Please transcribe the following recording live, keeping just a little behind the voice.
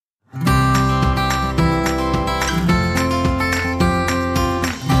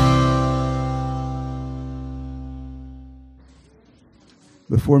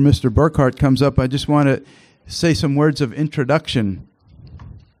Before Mr. Burkhardt comes up, I just want to say some words of introduction.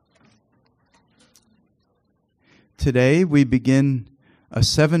 Today we begin a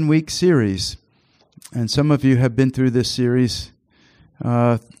 7-week series, and some of you have been through this series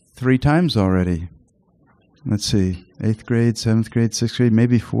 3 times already. Let's see, 8th grade, 7th grade, 6th grade,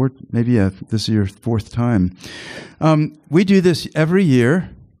 maybe 4th, this is your 4th time. We do this every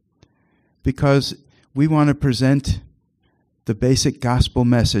year because we want to present the basic gospel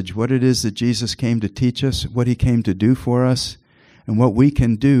message, what it is that Jesus came to teach us, what he came to do for us, and what we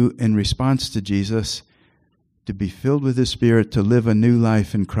can do in response to Jesus to be filled with his Spirit, to live a new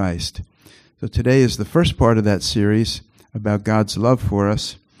life in Christ. So today is the first part of that series about God's love for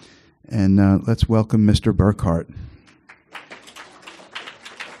us, and let's welcome Mr. Burkhardt.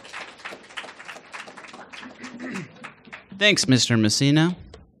 Thanks, Mr. Messina.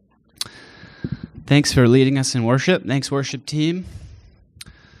 Thanks for leading us in worship. Thanks, worship team.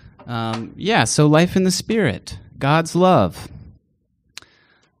 So life in the Spirit, God's love.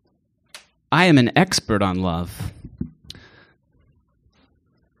 I am an expert on love.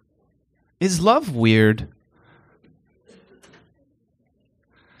 Is love weird?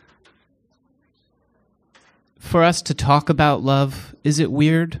 For us to talk about love, is it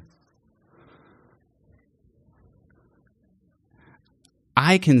weird?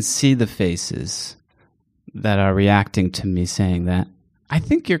 I can see the faces that are reacting to me saying that. I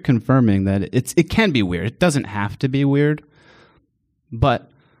think you're confirming that it can be weird. It doesn't have to be weird.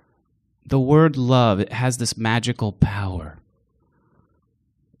 But the word love, it has this magical power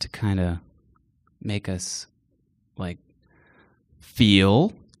to kind of make us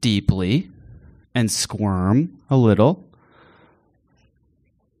feel deeply and squirm a little.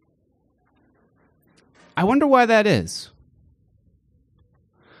 I wonder why that is.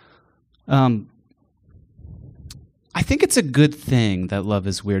 I think it's a good thing that love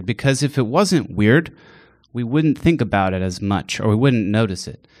is weird, because if it wasn't weird, we wouldn't think about it as much, or we wouldn't notice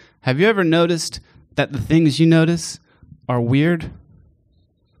it. Have you ever noticed that the things you notice are weird?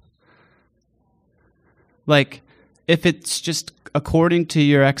 If it's just according to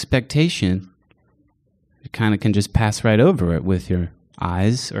your expectation, you kind of can just pass right over it with your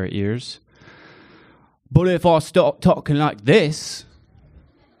eyes or ears. But if I start talking like this,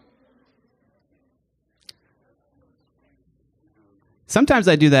 sometimes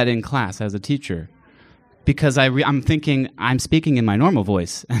I do that in class as a teacher because I'm thinking I'm speaking in my normal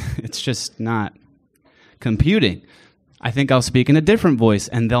voice. It's just not computing. I think I'll speak in a different voice,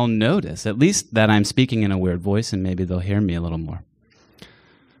 and they'll notice at least that I'm speaking in a weird voice, and maybe they'll hear me a little more.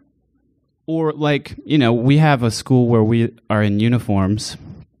 Or we have a school where we are in uniforms.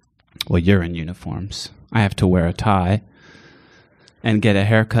 Well, you're in uniforms. I have to wear a tie and get a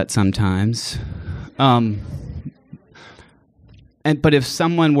haircut sometimes. But if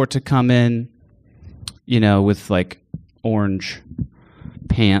someone were to come in, with orange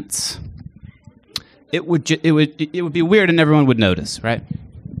pants, it would be weird, and everyone would notice, right?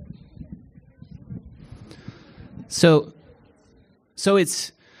 So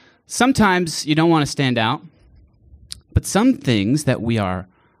it's sometimes you don't want to stand out, but some things that we are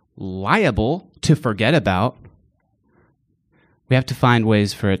liable to forget about, we have to find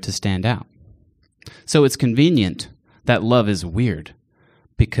ways for it to stand out. So it's convenient that love is weird,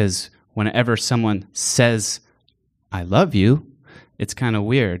 because whenever someone says, I love you, it's kind of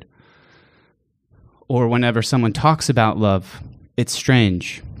weird. Or whenever someone talks about love, it's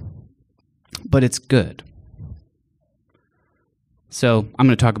strange, but it's good. So I'm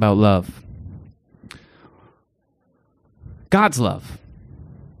going to talk about love. God's love.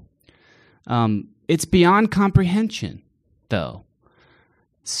 It's beyond comprehension, though.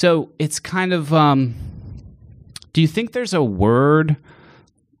 So it's kind of... do you think there's a word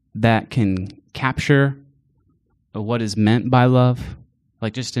that can capture what is meant by love?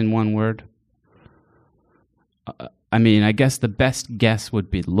 Just in one word? I guess the best guess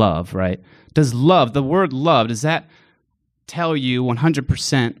would be love, right? Does love, the word love, does that tell you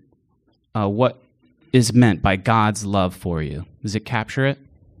 100% what is meant by God's love for you? Does it capture it?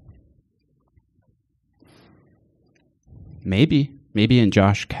 Maybe in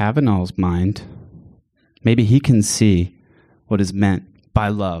Josh Kavanaugh's mind. Maybe he can see what is meant by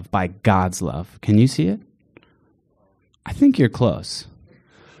love, by God's love. Can you see it? I think you're close.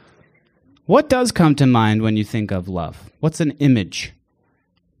 What does come to mind when you think of love? What's an image?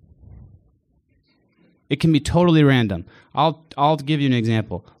 It can be totally random. I'll give you an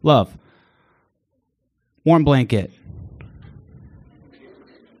example. Love. Warm blanket.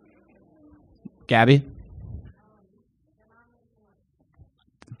 Gabby?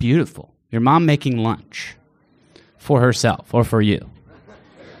 Beautiful. Your mom making lunch for herself or for you.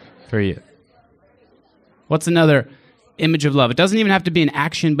 for you? What's another image of love? It doesn't even have to be an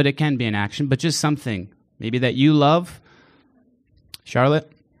action, but it can be an action, but just something maybe that you love.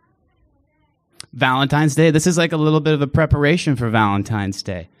 Charlotte? Valentine's Day. This is like a little bit of a preparation for Valentine's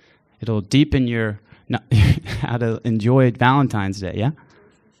Day. It'll deepen your how to enjoy Valentine's Day, yeah?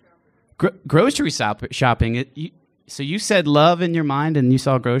 Grocery shopping. So you said love in your mind and you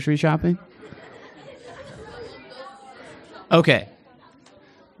saw grocery shopping? Okay.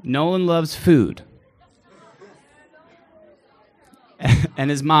 Nolan loves food. And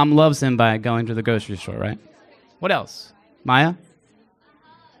his mom loves him by going to the grocery store, right? What else? Maya?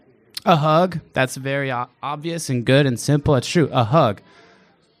 A hug. That's very obvious and good and simple. It's true. A hug.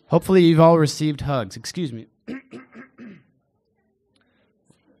 Hopefully you've all received hugs. Excuse me.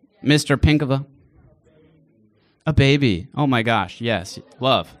 Mr. Pinkova. A baby. Oh my gosh. Yes.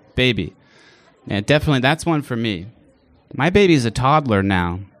 Love. Baby. Yeah, definitely. That's one for me. My baby's a toddler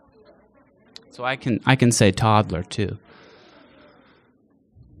now. So I can say toddler too.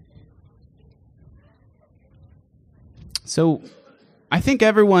 So I think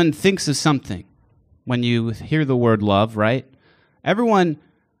everyone thinks of something when you hear the word love, right? Everyone,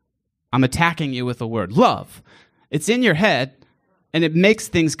 I'm attacking you with the word love. It's in your head, and it makes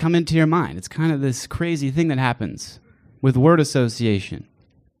things come into your mind. It's kind of this crazy thing that happens with word association.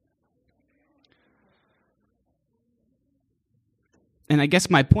 And I guess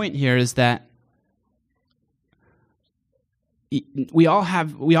my point here is that we all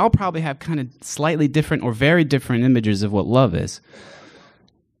probably have kind of slightly different or very different images of what love is.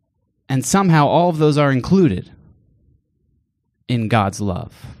 And somehow all of those are included in God's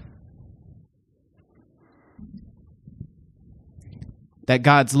love. That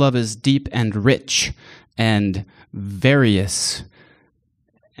God's love is deep and rich and various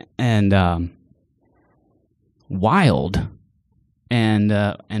and wild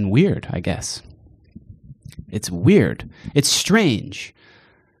and weird, I guess. It's weird. It's strange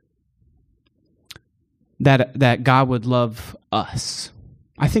that God would love us.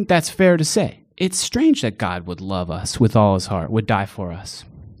 I think that's fair to say. It's strange that God would love us with all his heart, would die for us.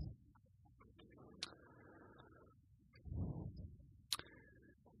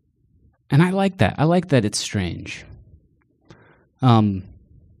 And I like that. I like that it's strange.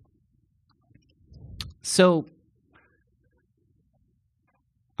 So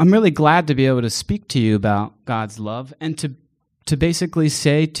I'm really glad to be able to speak to you about God's love and to basically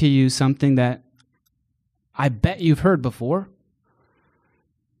say to you something that I bet you've heard before,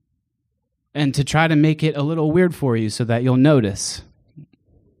 and to try to make it a little weird for you so that you'll notice.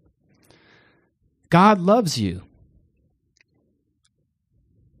 God loves you.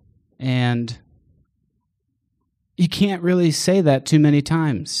 And you can't really say that too many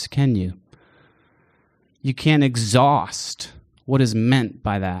times, can you? You can't exhaust what is meant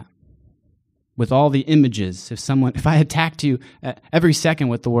by that with all the images. If I attacked you every second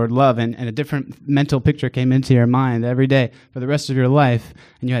with the word love and a different mental picture came into your mind every day for the rest of your life,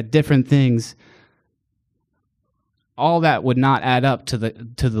 and you had different things, all that would not add up to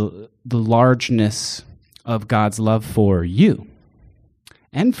the largeness of God's love for you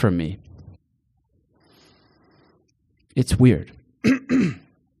and for me. It's weird.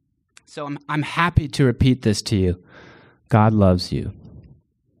 So I'm happy to repeat this to you. God loves you.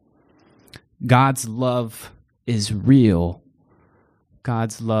 God's love is real.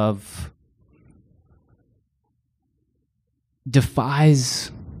 God's love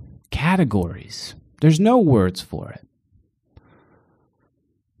defies categories. There's no words for it.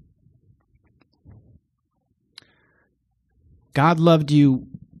 God loved you.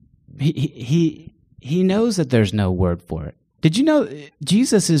 He knows that there's no word for it. Did you know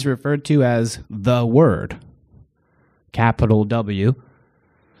Jesus is referred to as the Word? Capital W.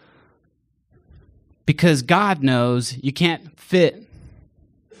 Because God knows you can't fit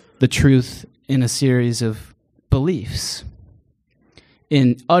the truth in a series of beliefs,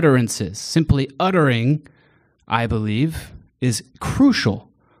 in utterances. Simply uttering, I believe, is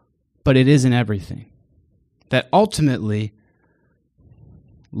crucial, but it isn't everything. That ultimately,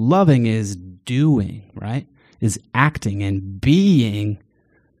 loving is doing, right? Is acting and being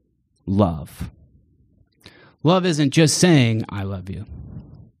love. Love isn't just saying, I love you.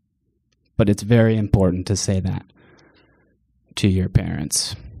 But it's very important to say that to your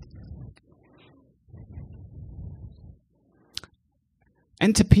parents.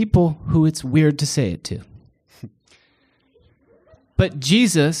 And to people who it's weird to say it to. But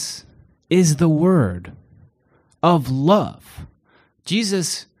Jesus is the Word of love.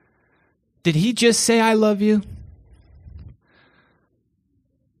 Jesus, did he just say, I love you?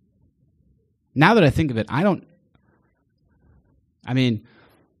 Now that I think of it,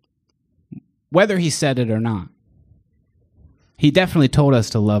 whether he said it or not. He definitely told us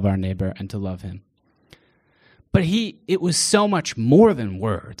to love our neighbor and to love him. But it was so much more than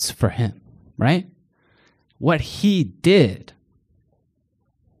words for him, right? What he did,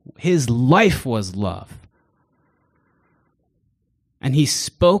 his life was love. And he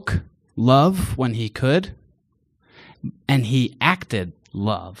spoke love when he could, and he acted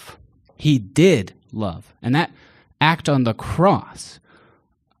love. He did love. And that act on the cross,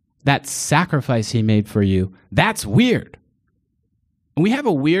 that sacrifice he made for you, that's weird. And we have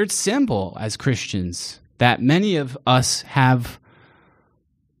a weird symbol as Christians that many of us have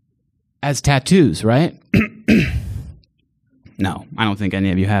as tattoos, right? No, I don't think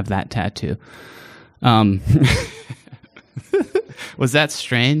any of you have that tattoo. Was that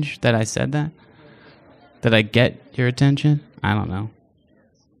strange that I said that? Did I get your attention? I don't know.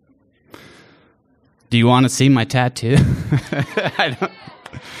 Do you want to see my tattoo?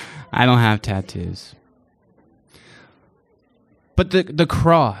 I don't have tattoos. But the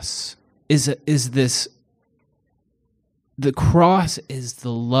cross is this. The cross is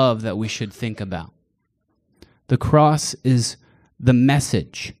the love that we should think about. The cross is the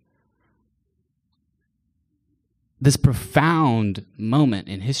message. This profound moment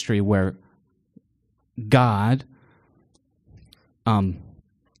in history where God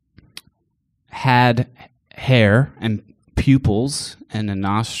had hair and pupils and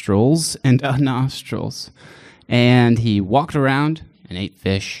nostrils and nostrils, and he walked around and ate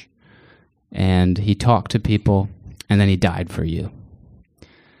fish, and he talked to people, and then he died for you.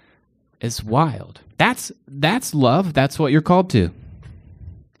 It's wild. That's love. That's what you're called to.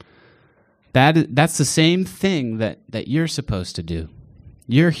 That's the same thing that you're supposed to do.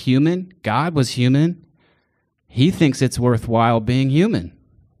 You're human. God was human. He thinks it's worthwhile being human.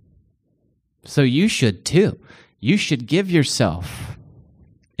 So you should too. You should give yourself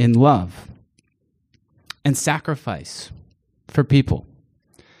in love and sacrifice for people.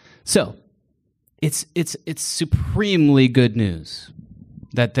 So it's supremely good news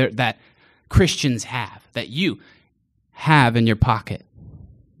that Christians have, that you have in your pocket,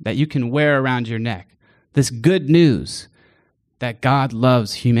 that you can wear around your neck. This good news that God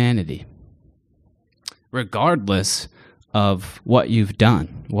loves humanity, regardless of what you've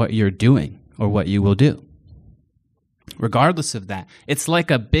done, what you're doing, or what you will do. Regardless of that, it's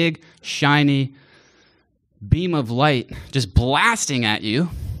like a big, shiny beam of light just blasting at you,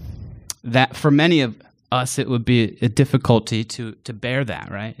 that for many of us, it would be a difficulty to bear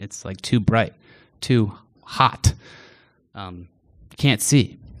that, right? It's like too bright, too hot. Can't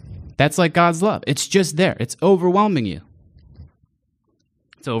see. That's like God's love. It's just there. It's overwhelming you.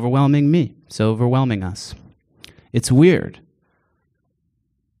 It's overwhelming me. It's overwhelming us. It's weird.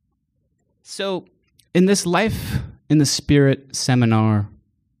 So, in this Life in the Spirit seminar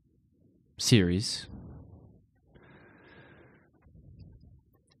series,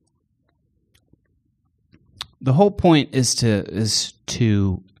 the whole point is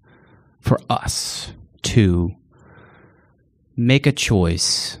for us to make a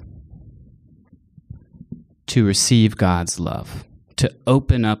choice to receive God's love, to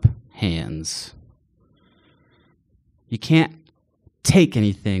open up hands. You can't take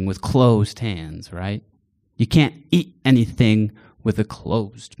anything with closed hands, right? You can't eat anything with a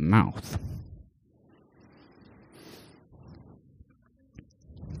closed mouth.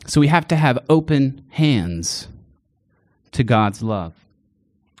 So we have to have open hands to God's love.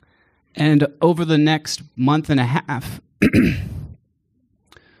 And over the next month and a half,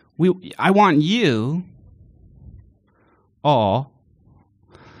 I want you all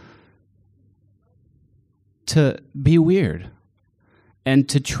to be weird and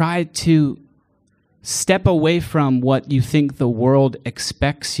to try to step away from what you think the world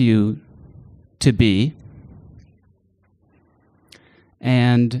expects you to be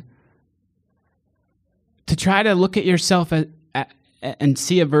and to try to look at yourself and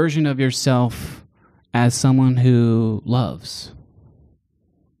see a version of yourself as someone who loves.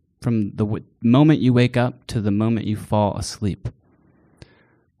 From the moment you wake up to the moment you fall asleep.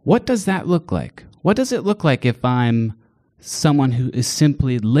 What does that look like? What does it look like if I'm someone who is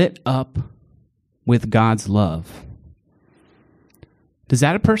simply lit up with God's love? Is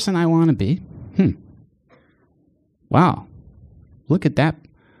that a person I want to be? Wow. Look at that.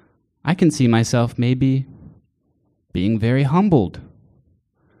 I can see myself maybe being very humbled.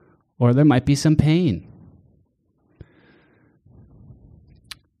 Or there might be some pain.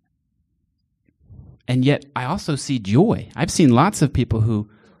 And yet I also see joy. I've seen lots of people who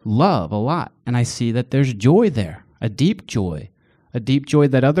love a lot, and I see that there's joy there, a deep joy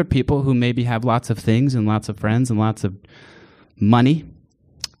that other people who maybe have lots of things and lots of friends and lots of money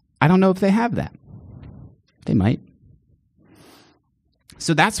I don't know if they have that. They might.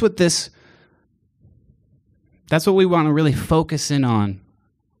 So that's what we want to really focus in on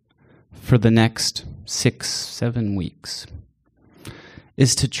for the next 6-7 weeks,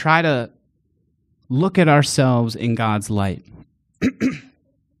 is to try to look at ourselves in God's light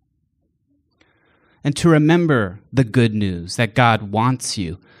and to remember the good news that God wants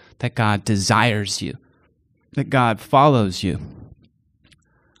you, that God desires you, that God follows you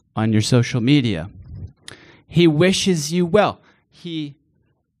on your social media. He wishes you well. He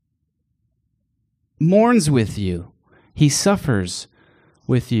mourns with you. He suffers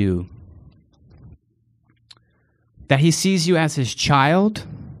with you. That he sees you as his child.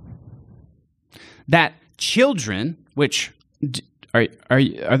 That children, which are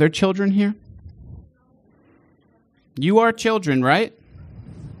there children here? You are children, right?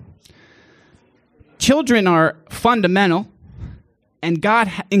 Children are fundamental, and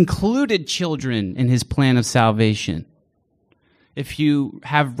God included children in his plan of salvation. If you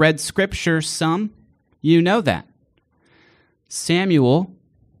have read Scripture some, you know that. Samuel,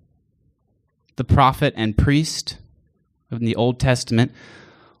 the prophet and priest in the Old Testament,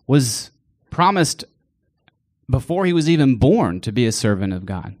 was promised before he was even born to be a servant of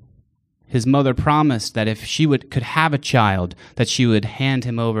God. His mother promised that if she could have a child, that she would hand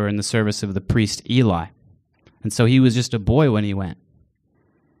him over in the service of the priest Eli. And so he was just a boy when he went.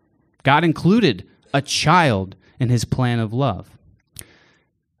 God included a child in his plan of love.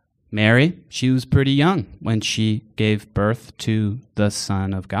 Mary, she was pretty young when she gave birth to the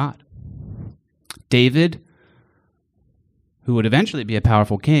Son of God. David, who would eventually be a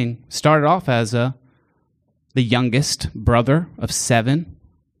powerful king, started off as the youngest brother of 7,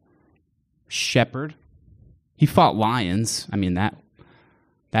 shepherd. He fought lions. I mean,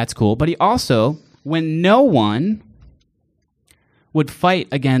 that's cool. But he also, when no one would fight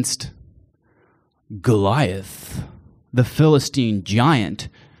against Goliath, the Philistine giant,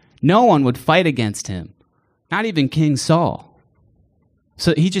 no one would fight against him, not even King Saul.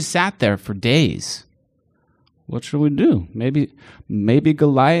 So he just sat there for days. What should we do? Maybe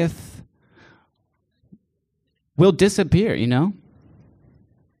Goliath will disappear, you know?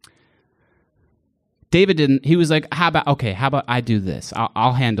 David didn't. He was like, how about I do this?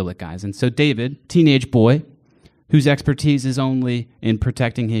 I'll handle it, guys. And so David, teenage boy, whose expertise is only in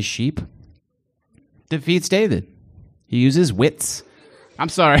protecting his sheep, defeats David. He uses wits. I'm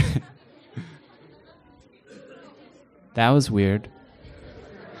sorry. That was weird.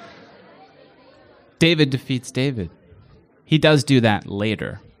 David defeats David. He does do that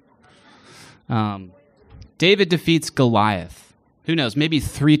later. David defeats Goliath. Who knows? Maybe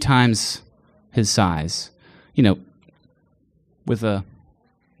 3 times his size. You know, with a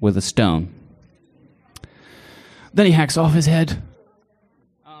stone. Then he hacks off his head.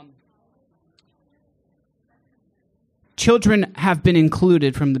 Children have been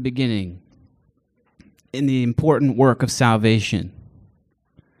included from the beginning in the important work of salvation.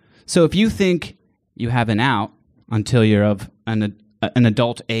 So if you think you have an out until you're of an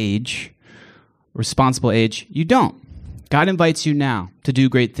adult age, responsible age, you don't. God invites you now to do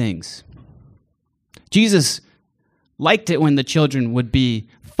great things. Jesus liked it when the children would be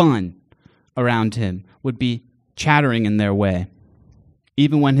fun around him, would be chattering in their way.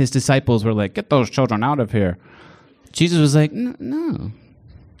 Even when his disciples were like, "Get those children out of here." Jesus was like, no,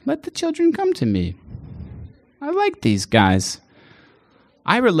 let the children come to me. I like these guys.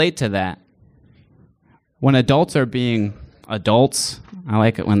 I relate to that. When adults are being adults, I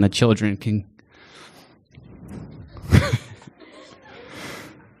like it when the children can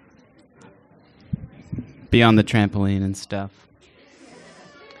be on the trampoline and stuff.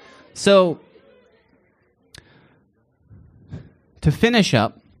 So, to finish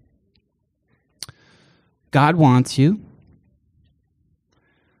up, God wants you.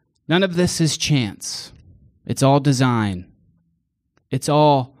 None of this is chance. It's all design. It's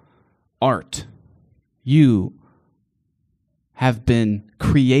all art. You have been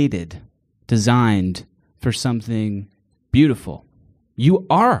created, designed for something beautiful. You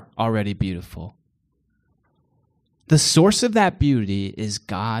are already beautiful. The source of that beauty is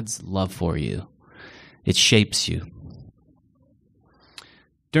God's love for you. It shapes you.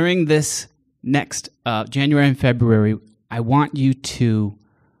 During this next January and February, I want you to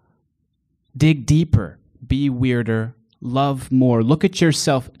dig deeper, be weirder, love more, look at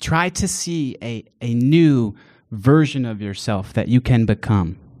yourself, try to see a new version of yourself that you can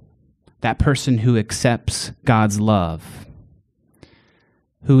become. That person who accepts God's love,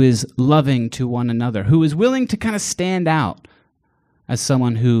 who is loving to one another, who is willing to kind of stand out as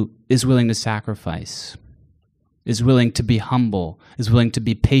someone who is willing to sacrifice, is willing to be humble, is willing to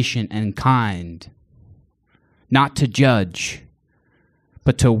be patient and kind, not to judge,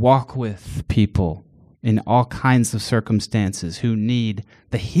 but to walk with people in all kinds of circumstances who need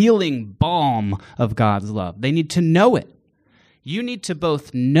the healing balm of God's love. They need to know it. You need to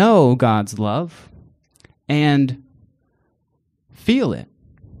both know God's love and feel it.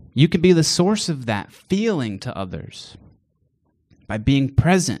 You can be the source of that feeling to others by being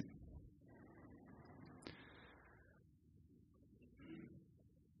present.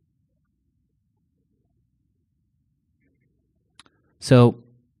 So,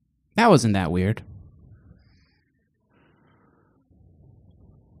 that wasn't that weird.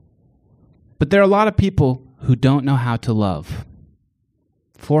 But there are a lot of people who don't know how to love,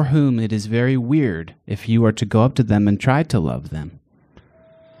 for whom it is very weird if you were to go up to them and try to love them.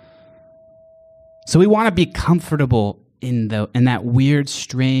 So we want to be comfortable in that weird,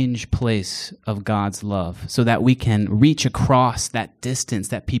 strange place of God's love so that we can reach across that distance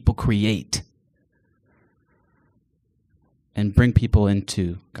that people create and bring people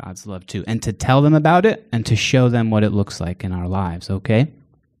into God's love too, and to tell them about it and to show them what it looks like in our lives, okay?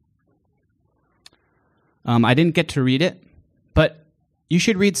 I didn't get to read it, but you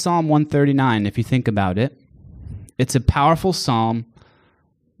should read Psalm 139 if you think about it. It's a powerful psalm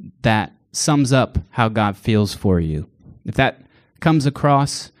that sums up how God feels for you. If that comes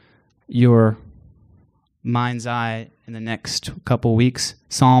across your mind's eye in the next couple weeks,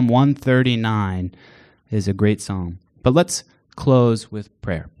 Psalm 139 is a great psalm. But let's close with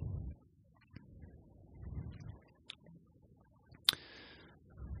prayer.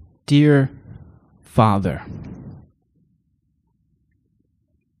 Dear Father,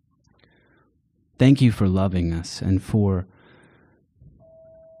 thank you for loving us and for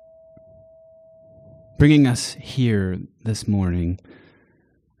bringing us here this morning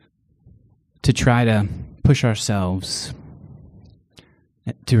to try to push ourselves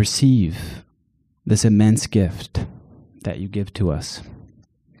to receive this immense gift that you give to us.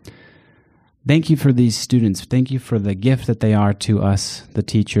 Thank you for these students. Thank you for the gift that they are to us, the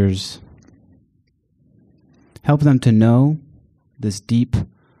teachers. Help them to know this deep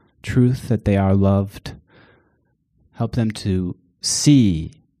truth that they are loved. Help them to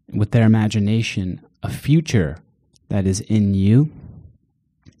see with their imagination a future that is in you,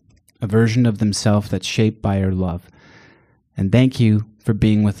 a version of themselves that's shaped by your love. And thank you for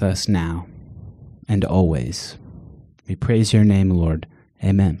being with us now and always. We praise your name, Lord.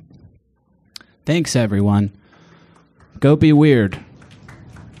 Amen. Thanks, everyone. Go be weird.